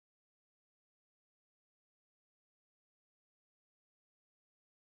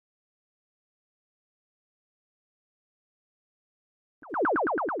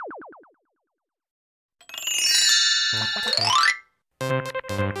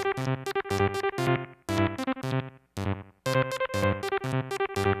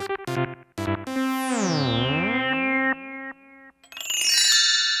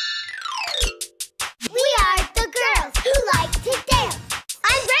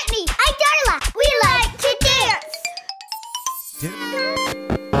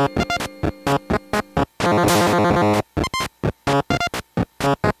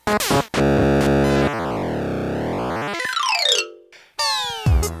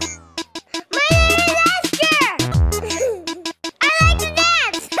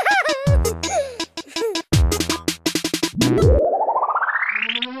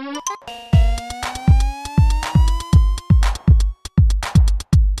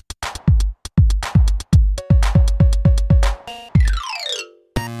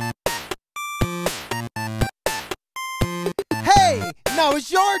Now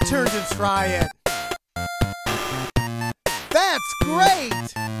it's your turn to try it. That's great!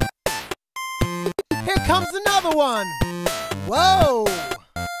 Here comes another one. Whoa!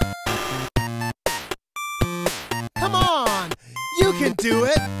 Come on, you can do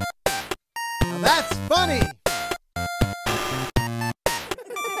it. Now that's funny.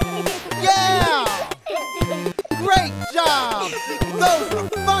 Yeah! Great job! Those were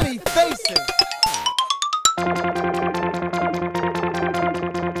funny faces.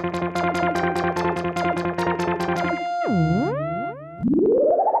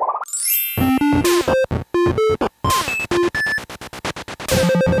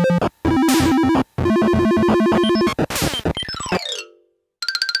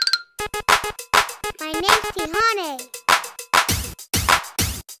 My name's Tihane.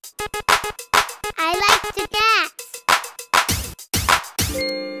 I like to dance.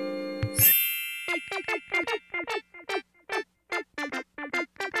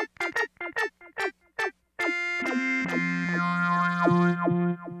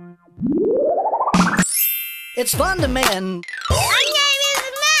 It's fun to make. My name is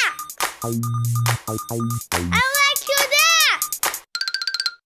Max. I like to dance.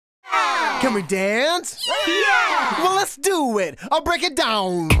 Can we dance? Yeah! Well, let's do it. I'll break it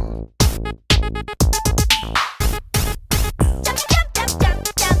down.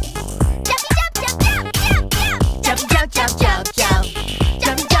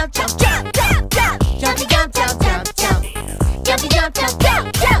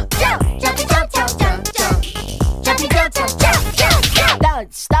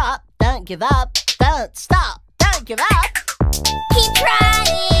 Don't stop, don't give up. Don't stop, don't give up. Keep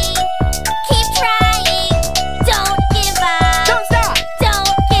trying. Keep trying. Don't give up. Don't stop. Don't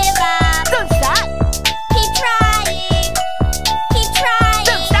give up. Don't stop. Keep trying. Keep trying.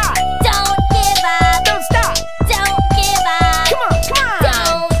 Don't stop. Don't give up. Don't stop. Don't give up. Come on, come on.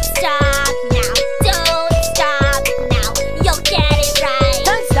 Don't stop now. Don't stop now. You'll get it right.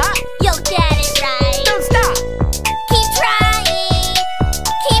 Don't stop. You'll get it right. Don't stop. Keep trying.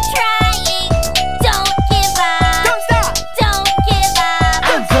 Keep trying. Don't give up. Don't stop. Don't give up.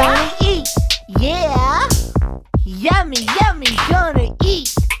 I'm gonna eat. Yeah. Yummy, yummy, gonna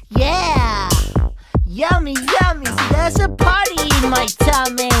eat. Yeah. Yummy, yummy. See, there's a party in my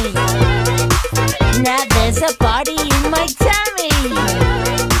tummy. Now there's a party in my tummy.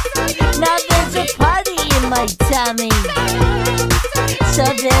 Now there's a party in my tummy. So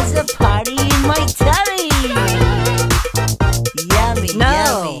there's a party in my tummy. Yummy,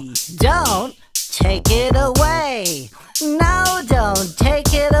 yummy. Don't take it away. No, don't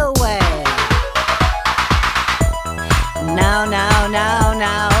take it away. No, no, no,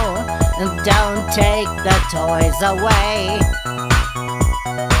 no. Don't take the toys away.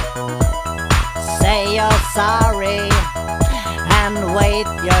 Say you're sorry and wait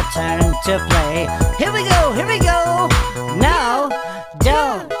your turn to play. Here we go, here we go. No,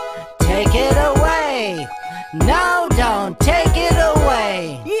 don't take it away. No,